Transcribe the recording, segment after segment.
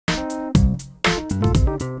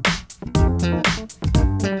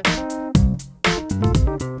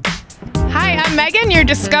Megan, your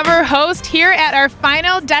Discover host, here at our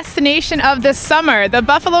final destination of the summer, the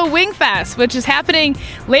Buffalo Wing Fest, which is happening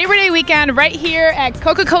Labor Day weekend right here at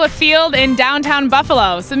Coca-Cola Field in downtown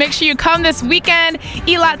Buffalo. So make sure you come this weekend,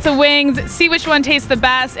 eat lots of wings, see which one tastes the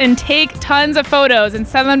best, and take tons of photos and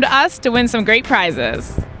send them to us to win some great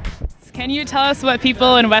prizes. Can you tell us what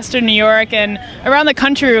people in Western New York and around the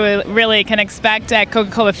country really can expect at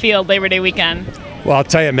Coca-Cola Field Labor Day weekend? Well, I'll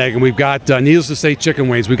tell you, Megan, we've got, needless to say, chicken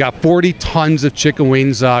wings. We've got 40 tons of chicken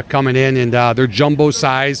wings coming in, and they're jumbo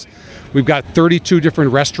size. We've got 32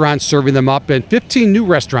 different restaurants serving them up, and 15 new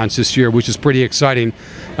restaurants this year, which is pretty exciting.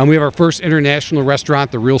 And we have our first international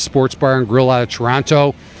restaurant, the Real Sports Bar and Grill out of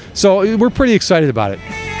Toronto. So we're pretty excited about it.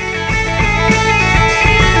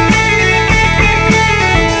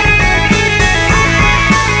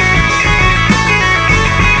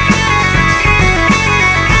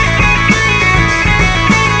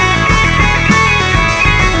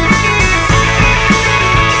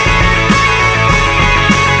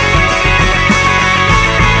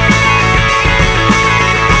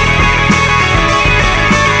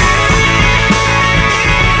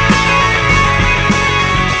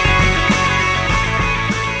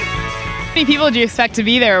 How many people do you expect to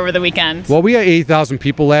be there over the weekend? Well, we had 80,000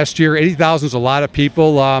 people last year. 80,000 is a lot of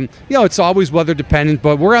people. It's always weather dependent,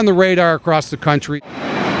 but we're on the radar across the country.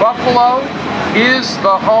 Buffalo is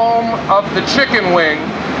the home of the chicken wing,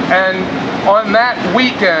 and on that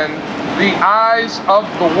weekend, the eyes of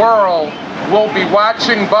the world will be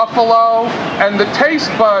watching Buffalo, and the taste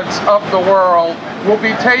buds of the world will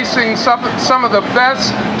be tasting some of the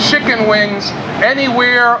best chicken wings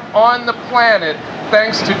anywhere on the planet,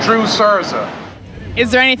 thanks to Drew Cerza.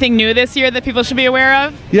 Is there anything new this year that people should be aware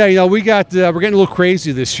of? Yeah, we're getting a little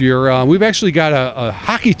crazy this year. We've actually got a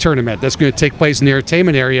hockey tournament that's going to take place in the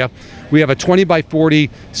entertainment area. We have a 20 by 40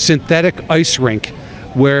 synthetic ice rink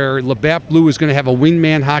where Labatt Blue is going to have a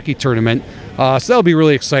wingman hockey tournament. So that'll be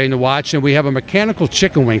really exciting to watch. And we have a mechanical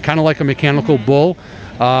chicken wing, kind of like a mechanical bull.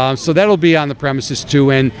 So that'll be on the premises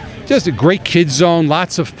too. And just a great kids zone,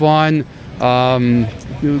 lots of fun,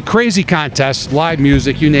 crazy contests, live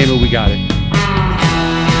music, you name it, we got it.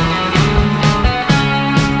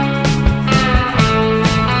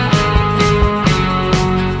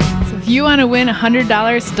 So if you want to win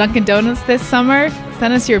 $100 to Dunkin' Donuts this summer,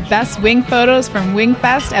 send us your best wing photos from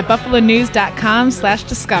WingFest at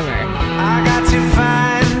buffalonews.com/discover. I got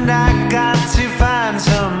to find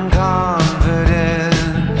some